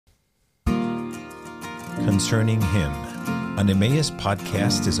Concerning Him. An Emmaus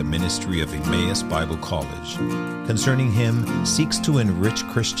podcast is a ministry of Emmaus Bible College. Concerning Him seeks to enrich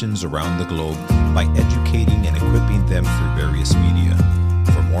Christians around the globe by educating and equipping them through various media.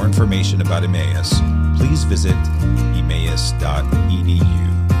 For more information about Emmaus, please visit emmaus.edu.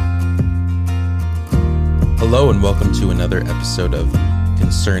 Hello and welcome to another episode of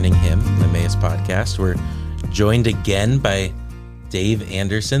Concerning Him, an Emmaus podcast. We're joined again by Dave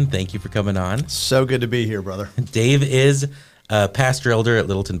Anderson. Thank you for coming on. So good to be here, brother. Dave is a pastor elder at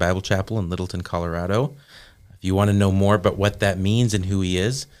Littleton Bible Chapel in Littleton, Colorado. If you want to know more about what that means and who he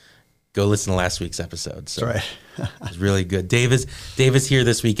is, go listen to last week's episode. So That's right. It's really good. Dave is here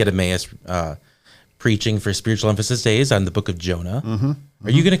this week at Emmaus preaching for Spiritual Emphasis Days on the book of Jonah.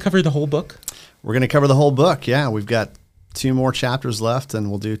 Are you going to cover the whole book? We're going to cover the whole book. Yeah, we've got 2 more chapters left, and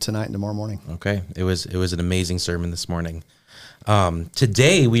we'll do tonight and tomorrow morning. Okay. It was an amazing sermon this morning.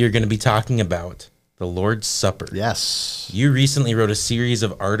 Today we are going to be talking about the Lord's Supper. Yes. You recently wrote a series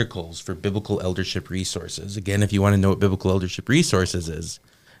of articles for Biblical Eldership Resources. Again, if you want to know what Biblical Eldership Resources is,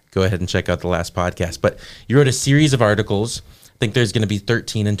 go ahead and check out the last podcast. But you wrote a series of articles. I think there's going to be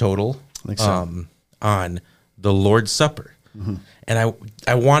 13 in total. I think so. On the Lord's Supper. And I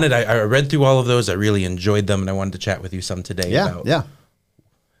read through all of those. I really enjoyed them, and I wanted to chat with you some today about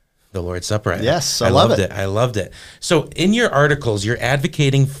the Lord's Supper. Yes, I love it. I loved it. So in your articles, you're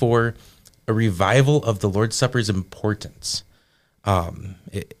advocating for a revival of the Lord's Supper's importance.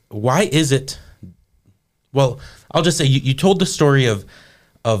 Why is it? Well, I'll just say you told the story of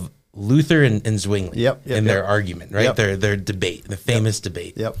Luther and Zwingli in their argument, right? Their debate, the famous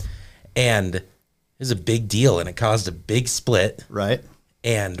debate. And it was a big deal, and it caused a big split. Right.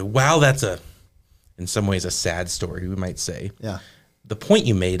 And while that's in some ways a sad story, we might say. Yeah. The point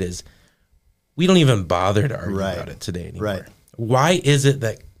you made is we don't even bother to argue about it today anymore. Right. Why is it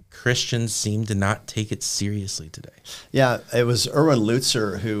that Christians seem to not take it seriously today? Yeah, it was Erwin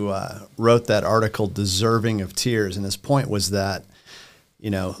Lutzer who wrote that article, Deserving of Tears, and his point was that,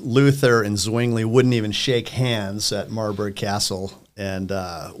 Luther and Zwingli wouldn't even shake hands at Marburg Castle, and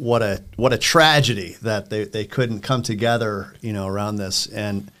what a tragedy that they couldn't come together, around this,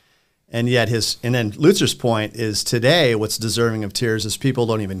 and yet then Lutzer's point is today what's deserving of tears is people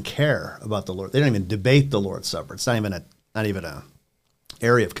don't even care about the Lord. They don't even debate the Lord's Supper. It's not even a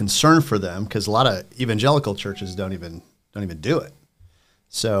area of concern for them because a lot of evangelical churches don't even do it.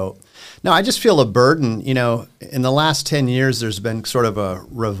 So, no, I just feel a burden. In the last 10 years, there's been sort of a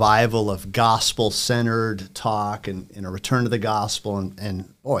revival of gospel-centered talk and a return to the gospel.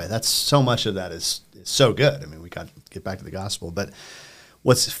 And boy, that's so much of that is so good. I mean, we got to get back to the gospel. But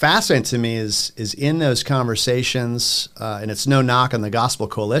what's fascinating to me is in those conversations, and it's no knock on the Gospel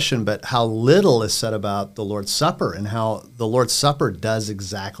Coalition, but how little is said about the Lord's Supper and how the Lord's Supper does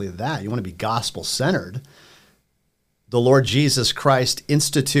exactly that. You want to be gospel-centered. The Lord Jesus Christ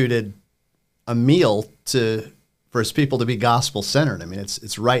instituted a meal for his people to be gospel-centered. I mean,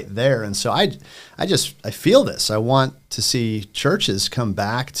 it's right there. And so I feel this. I want to see churches come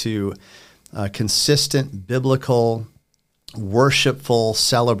back to consistent, biblical, worshipful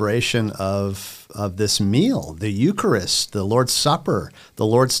celebration of this meal, the Eucharist, the Lord's Supper, the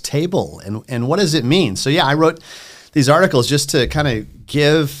Lord's table, and what does it mean? So I wrote these articles just to kind of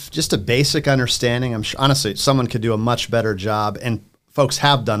give just a basic understanding. I'm sure, honestly, someone could do a much better job, and folks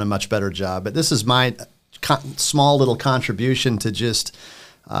have done a much better job, but this is my small little contribution to just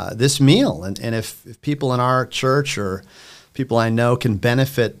this meal. And if people in our church or people I know can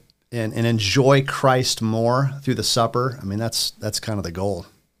benefit and enjoy Christ more through the supper, I mean, that's kind of the goal.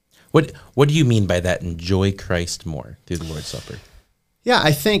 What do you mean by that, enjoy Christ more through the Lord's Supper? Yeah,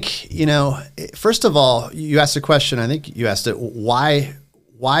 I think, first of all, you asked a question, I think you asked it, why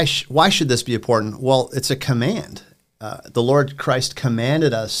should this be important? Well, it's a command. The Lord Christ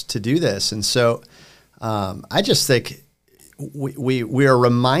commanded us to do this. And so I just think we are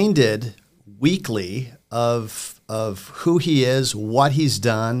reminded weekly of who he is, what he's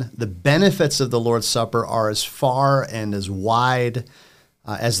done. The benefits of the Lord's Supper are as far and as wide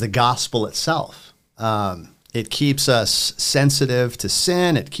as the gospel itself. It keeps us sensitive to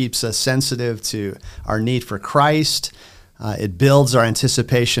sin. It keeps us sensitive to our need for Christ. It builds our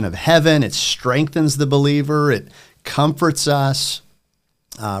anticipation of heaven. It strengthens the believer. It comforts us.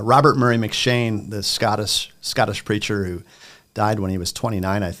 Robert Murray McCheyne, the Scottish preacher who died when he was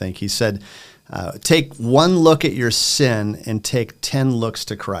 29, I think, he said, take one look at your sin and take 10 looks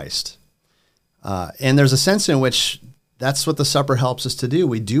to Christ. And there's a sense in which that's what the supper helps us to do.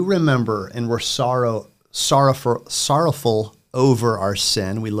 We do remember, and we're sorrowful over our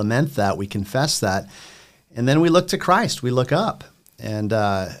sin. We lament that. We confess that. And then we look to Christ. We look up. And,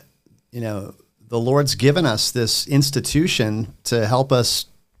 the the Lord's given us this institution to help us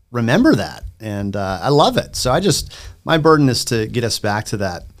remember that. And I love it. So my burden is to get us back to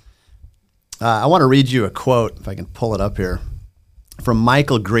that. I want to read you a quote, if I can pull it up here, from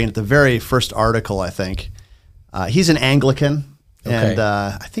Michael Green at the very first article, I think. He's an Anglican, and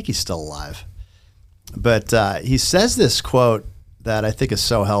I think he's still alive. But he says this quote that I think is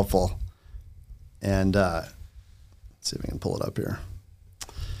so helpful. And let's see if I can pull it up here.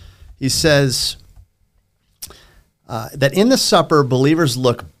 He says that in the supper, believers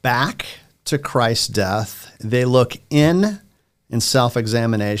look back to Christ's death. They look in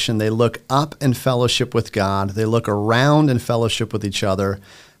self-examination. They look up in fellowship with God. They look around in fellowship with each other.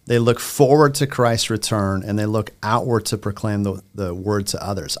 They look forward to Christ's return, and they look outward to proclaim the word to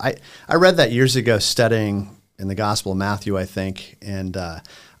others. I read that years ago studying in the Gospel of Matthew, I think, and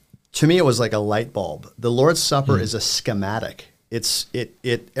to me it was like a light bulb. The Lord's Supper is a schematic.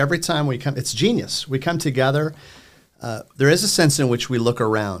 It every time we come, it's genius. We come together. There is a sense in which we look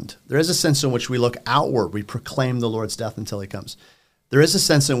around. There is a sense in which we look outward. We proclaim the Lord's death until he comes. There is a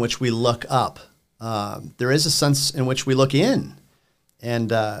sense in which we look up. There is a sense in which we look in.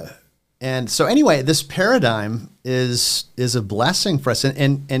 And so anyway, this paradigm is a blessing for us.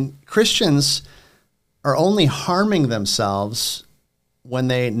 And Christians are only harming themselves when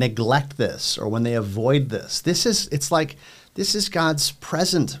they neglect this or when they avoid this. This is God's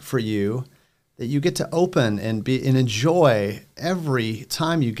present for you that you get to open and enjoy every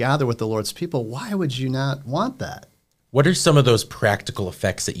time you gather with the Lord's people. Why would you not want that? What are some of those practical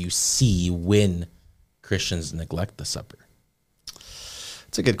effects that you see when Christians neglect the supper?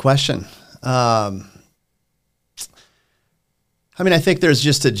 That's a good question. I think there's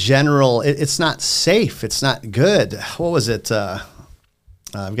just a general, it's not safe. It's not good. What was it?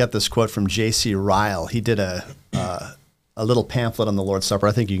 I've got this quote from J.C. Ryle. He did a little pamphlet on the Lord's Supper.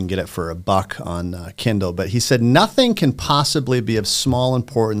 I think you can get it for $1 on Kindle. But he said, "Nothing can possibly be of small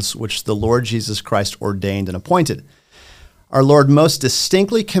importance which the Lord Jesus Christ ordained and appointed. Our Lord most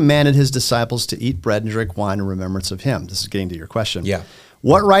distinctly commanded his disciples to eat bread and drink wine in remembrance of him." This is getting to your question. Yeah.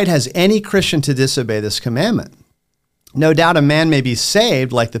 "What right has any Christian to disobey this commandment? No doubt a man may be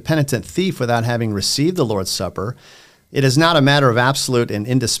saved like the penitent thief without having received the Lord's Supper. It is not a matter of absolute and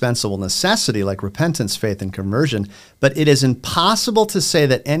indispensable necessity like repentance, faith, and conversion, but it is impossible to say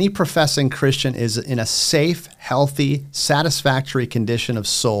that any professing Christian is in a safe, healthy, satisfactory condition of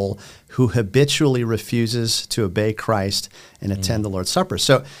soul who habitually refuses to obey Christ and attend the Lord's Supper."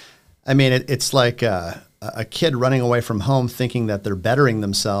 So, it's like a kid running away from home thinking that they're bettering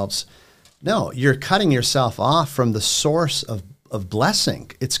themselves. No, you're cutting yourself off from the source of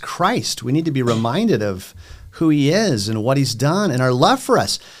blessing. It's Christ. We need to be reminded of who he is and what he's done and our love for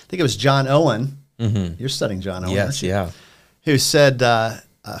us. I think it was John Owen. Mm-hmm. You're studying John Owen. Yes, yeah. Who said,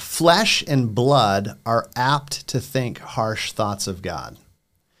 flesh and blood are apt to think harsh thoughts of God.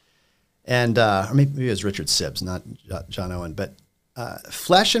 And or maybe it was Richard Sibbs, not John Owen, but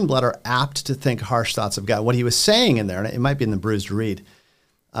flesh and blood are apt to think harsh thoughts of God. What he was saying in there, and it might be in the Bruised Reed,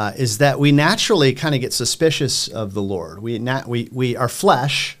 is that we naturally kind of get suspicious of the Lord. Our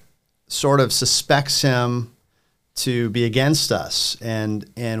flesh sort of suspects him to be against us, and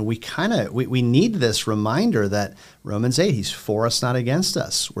we need this reminder that Romans 8, he's for us, not against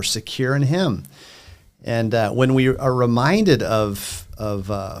us. We're secure in him, and when we are reminded of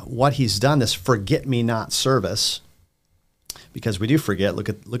what he's done, this forget-me-not service, because we do forget. Look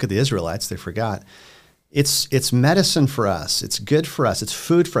at the Israelites; they forgot. It's medicine for us. It's good for us. It's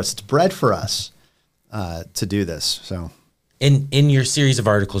food for us. It's bread for us to do this. So, in your series of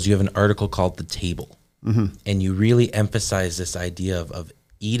articles, you have an article called "The Table," and you really emphasize this idea of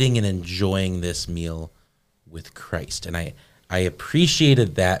eating and enjoying this meal with Christ. And I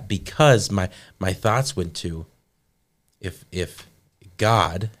appreciated that because my thoughts went to if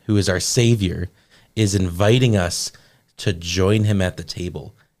God, who is our Savior, is inviting us to join him at the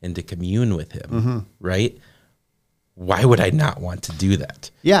table and to commune with him, right? Why would I not want to do that?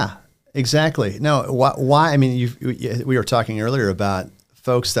 Yeah, exactly. No, why? We were talking earlier about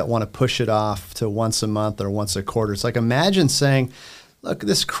folks that want to push it off to once a month or once a quarter. It's like, imagine saying, look,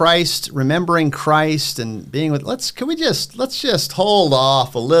 this Christ, remembering Christ and being with, let's just hold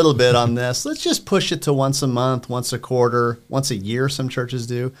off a little bit on this. Let's just push it to once a month, once a quarter, once a year, some churches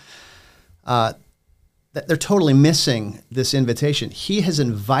do. They're totally missing this invitation. He has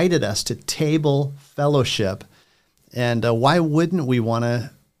invited us to table fellowship, and why wouldn't we want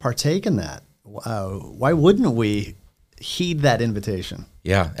to partake in that? Why wouldn't we heed that invitation?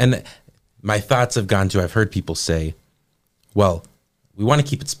 Yeah, and my thoughts have gone to, I've heard people say, well, we want to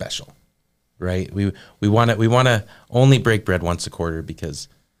keep it special, right? We want to only break bread once a quarter because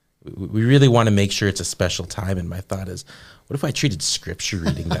we really want to make sure it's a special time. And my thought is, what if I treated scripture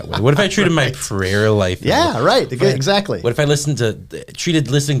reading that way? What if I treated my prayer life? Yeah, right. Exactly. What if I treated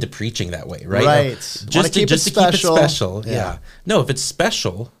listening to preaching that way? Right. Right. Just to keep it special. Yeah. No, if it's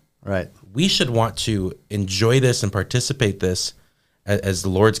special, right, we should want to enjoy this and participate this as the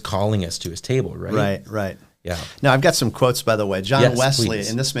Lord's calling us to his table. Right. Right. Right. Yeah. Now, I've got some quotes, by the way. John Wesley, please.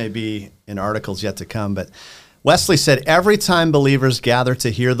 And this may be in articles yet to come, but Wesley said, every time believers gather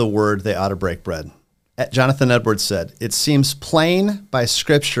to hear the word, they ought to break bread. Jonathan Edwards said, it seems plain by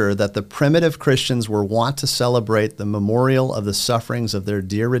Scripture that the primitive Christians were wont to celebrate the memorial of the sufferings of their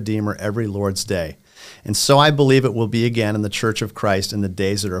dear Redeemer every Lord's Day. And so I believe it will be again in the Church of Christ in the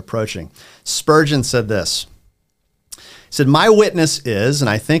days that are approaching. Spurgeon said this. He said, my witness is, and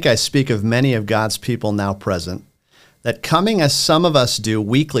I think I speak of many of God's people now present, that coming as some of us do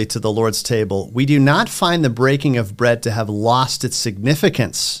weekly to the Lord's table, we do not find the breaking of bread to have lost its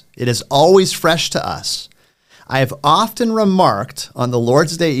significance. It is always fresh to us. I have often remarked on the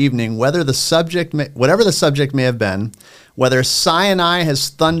Lord's Day evening, whatever the subject may have been, whether Sinai has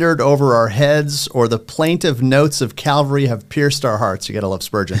thundered over our heads or the plaintive notes of Calvary have pierced our hearts. You got to love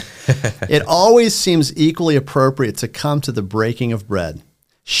Spurgeon. It always seems equally appropriate to come to the breaking of bread.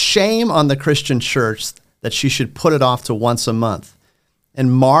 Shame on the Christian church that she should put it off to once a month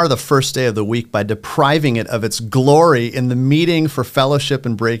and mar the first day of the week by depriving it of its glory in the meeting for fellowship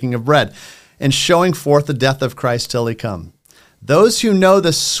and breaking of bread and showing forth the death of Christ till he come. Those who know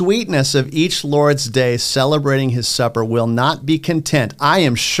the sweetness of each Lord's Day celebrating his supper will not be content, I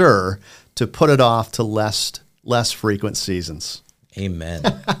am sure, to put it off to less frequent seasons. Amen.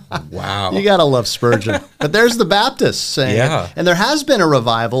 Wow. You got to love Spurgeon. But there's the Baptists saying it. And there has been a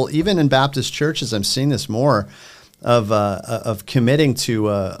revival, even in Baptist churches. I'm seeing this more of committing to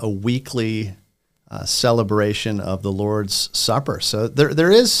a weekly celebration of the Lord's Supper. So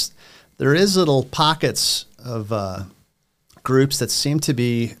there is little pockets of groups that seem to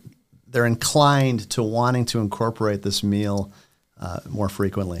be, they're inclined to wanting to incorporate this meal more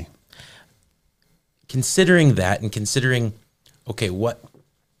frequently. Considering that and considering, okay,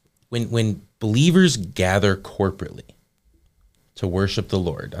 when believers gather corporately to worship the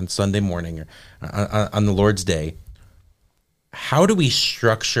Lord on Sunday morning or on the Lord's Day, how do we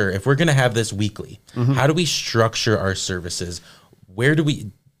structure, if we're going to have this weekly, how do we structure our services?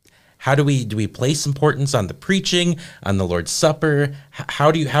 How do we place importance on the preaching, on the Lord's Supper?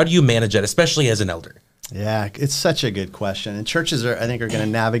 How do you manage that, especially as an elder? Yeah, it's such a good question. And churches I think are going to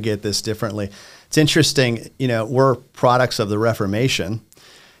navigate this differently. It's interesting, we're products of the Reformation.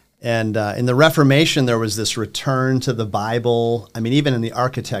 And in the Reformation, there was this return to the Bible. I mean, even in the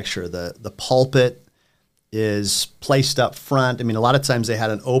architecture, the pulpit is placed up front. I mean, a lot of times they had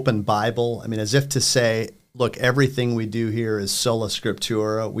an open Bible. I mean, as if to say, look, everything we do here is sola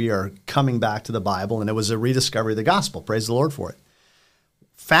scriptura. We are coming back to the Bible. And it was a rediscovery of the gospel. Praise the Lord for it.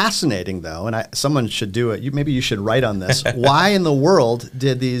 Fascinating, though, and someone should do it. Maybe you should write on this. Why in the world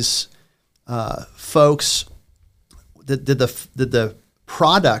did these folks, did the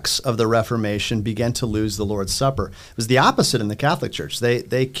products of the Reformation begin to lose the Lord's Supper? It was the opposite in the Catholic Church.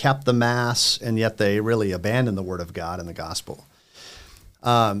 They kept the Mass, and yet they really abandoned the Word of God and the gospel.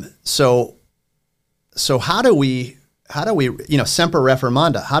 So how do we semper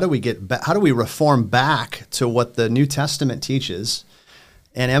reformanda? How do we reform back to what the New Testament teaches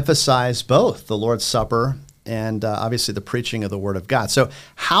and emphasize both the Lord's Supper and obviously the preaching of the Word of God? So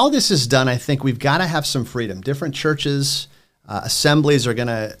how this is done, I think we've got to have some freedom. Different churches, assemblies are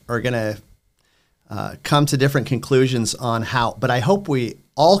gonna come to different conclusions on how. But I hope we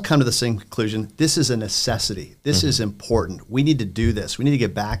all come to the same conclusion. This is a necessity. This is important. We need to do this. We need to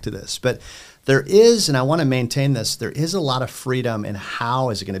get back to this. But there is, and I want to maintain this, there is a lot of freedom in how.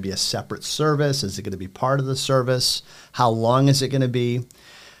 Is it going to be a separate service? Is it going to be part of the service? How long is it going to be?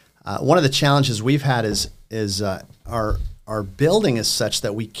 One of the challenges we've had is our building is such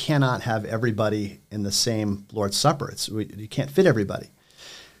that we cannot have everybody in the same Lord's Supper. You can't fit everybody.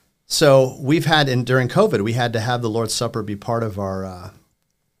 So we've had, during COVID, we had to have the Lord's Supper be part of our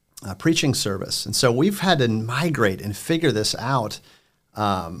preaching service. And so we've had to migrate and figure this out.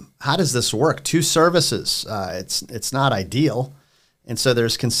 How does this work? 2 services. It's not ideal. And so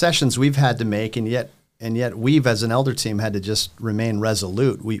there's concessions we've had to make, and yet we've, as an elder team, had to just remain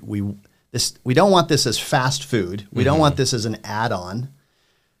resolute. We don't want this as fast food. We don't want this as an add-on.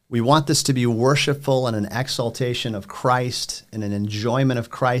 We want this to be worshipful and an exaltation of Christ and an enjoyment of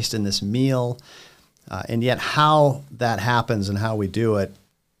Christ in this meal. And yet how that happens and how we do it,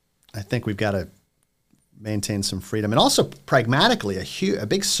 I think we've got to maintain some freedom. And also pragmatically, a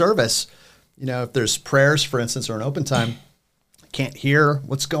big service, if there's prayers, for instance, or an open time, can't hear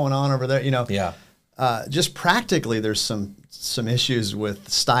what's going on over there. Yeah. Just practically, there's some issues with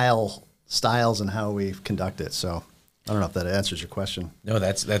styles and how we conduct it. So I don't know if that answers your question. No,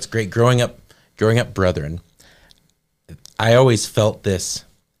 that's great. Growing up, brethren, I always felt this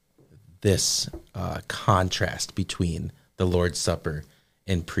contrast between the Lord's Supper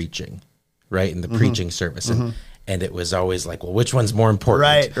and preaching, right? In the preaching service. And it was always like, well, which one's more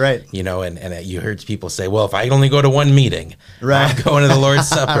important? Right. And you heard people say, well, if I only go to one meeting, I'm going to the Lord's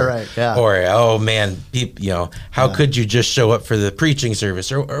Supper. Right, yeah. Or, oh man, how could you just show up for the preaching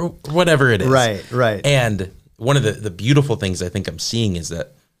service or whatever it is? Right. And one of the beautiful things I think I'm seeing is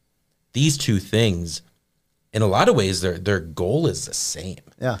that these two things, in a lot of ways, their goal is the same.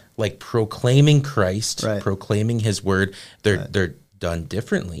 Yeah. Like proclaiming Christ, Right. proclaiming his word. They're done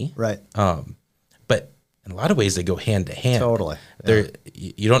differently. Right. But in a lot of ways, they go hand to hand. Totally.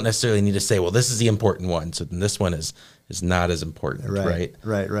 You don't necessarily need to say, well, this is the important one, so then this one is not as important, right?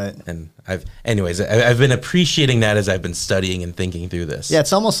 Right. And I've been appreciating that as I've been studying and thinking through this. Yeah,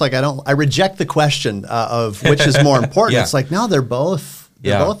 it's almost like I reject the question of which is more important. Yeah. It's like, no, they're both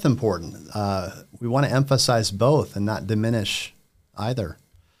Yeah. both important. We want to emphasize both and not diminish either.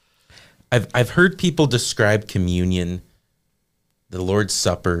 I've heard people describe communion, the Lord's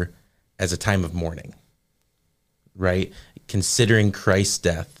Supper, as a time of mourning, right? Considering Christ's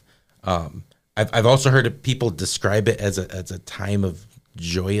death. I've also heard people describe it as a time of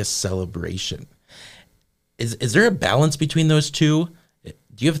joyous celebration. Is there a balance between those two?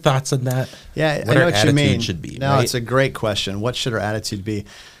 Do you have thoughts on that? Yeah, what I know our what you mean. attitude should be. No, right? it's a great question. What should our attitude be?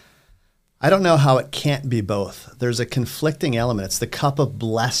 I don't know how it can't be both. There's a conflicting element. It's the cup of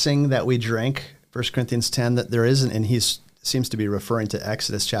blessing that we drink, 1 Corinthians 10, that there isn't, and he seems to be referring to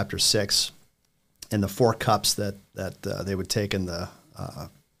Exodus chapter 6 and the 4 cups that they would take in the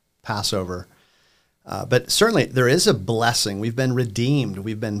Passover. But certainly there is a blessing. We've been redeemed.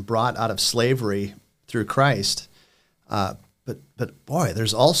 We've been brought out of slavery through Christ. But boy,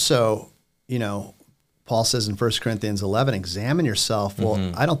 there's also, Paul says in 1 Corinthians 11, examine yourself.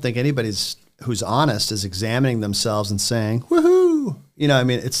 Well, I don't think anybody's who's honest is examining themselves and saying, woohoo.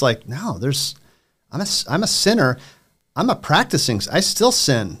 It's like, no, I'm a sinner. I'm a practicing. I still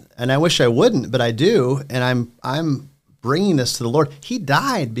sin, and I wish I wouldn't, but I do, and I'm bringing this to the Lord. He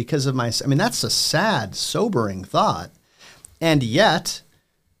died because of my sin. That's a sad, sobering thought. And yet,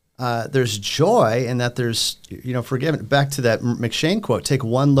 there's joy in that there's, forgiven. Back to that McShane quote, take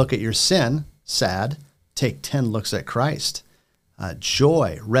one look at your sin, sad, take 10 looks at Christ.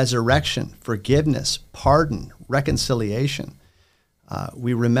 Joy, resurrection, forgiveness, pardon, reconciliation.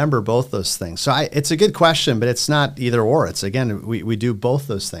 We remember both those things. So it's a good question, but it's not either or. It's, again, we do both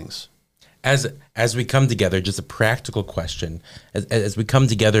those things. As we come together, just a practical question, as we come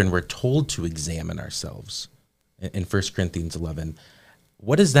together and we're told to examine ourselves in 1 Corinthians 11,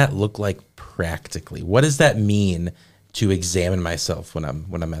 what does that look like practically? What does that mean to examine myself when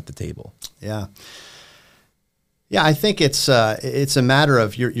I'm at the table? Yeah. Yeah, I think it's a matter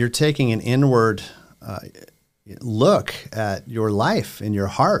of you're taking an inward look at your life and your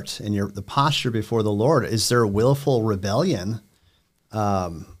heart and the posture before the Lord. Is there a willful rebellion?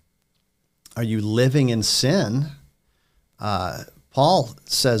 Are you living in sin? Paul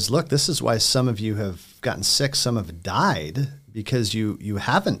says, look, this is why some of you have gotten sick, some have died, because you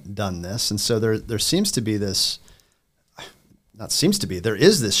haven't done this. And so there seems to be this, there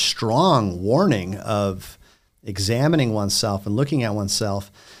is this strong warning of examining oneself and looking at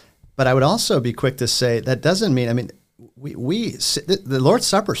oneself. But I would also be quick to say that doesn't mean, the Lord's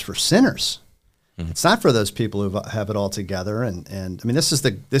Supper is for sinners. Mm-hmm. It's not for those people who have it all together. And this is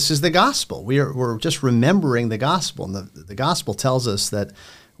the gospel. We're just remembering the gospel. And the gospel tells us that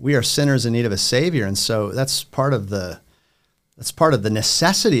we are sinners in need of a Savior. And so that's part of the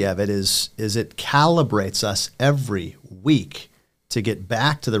necessity of it is it calibrates us every week to get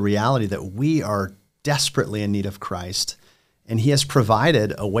back to the reality that we are desperately in need of Christ, and he has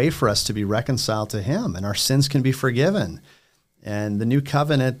provided a way for us to be reconciled to him, and our sins can be forgiven. And the new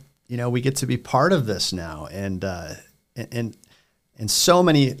covenant, we get to be part of this now, and so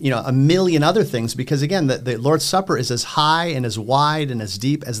many, a million other things, because again, the Lord's Supper is as high and as wide and as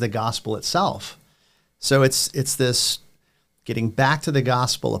deep as the gospel itself. So it's this getting back to the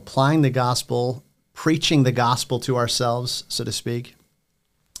gospel, applying the gospel, preaching the gospel to ourselves, so to speak.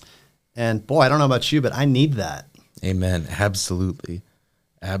 And boy, I don't know about you, but I need that. Amen. Absolutely.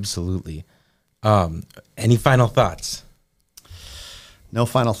 Absolutely. Any final thoughts? No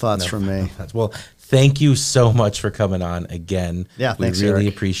final thoughts from me. Well, thank you so much for coming on again. Yeah, thanks, we really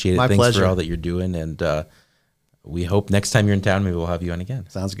Eric. appreciate it. My Thanks pleasure. for all that you're doing. And we hope next time you're in town, maybe we'll have you on again.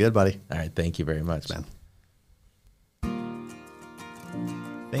 Sounds good, buddy. All right. Thank you very much, man.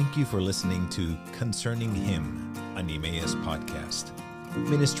 Thank you for listening to Concerning Him, an Emmaus podcast.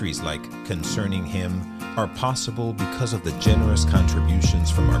 Ministries like Concerning Him are possible because of the generous contributions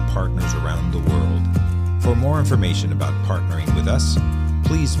from our partners around the world. For more information about partnering with us,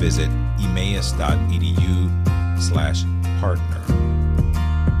 please visit emmaus.edu/partner.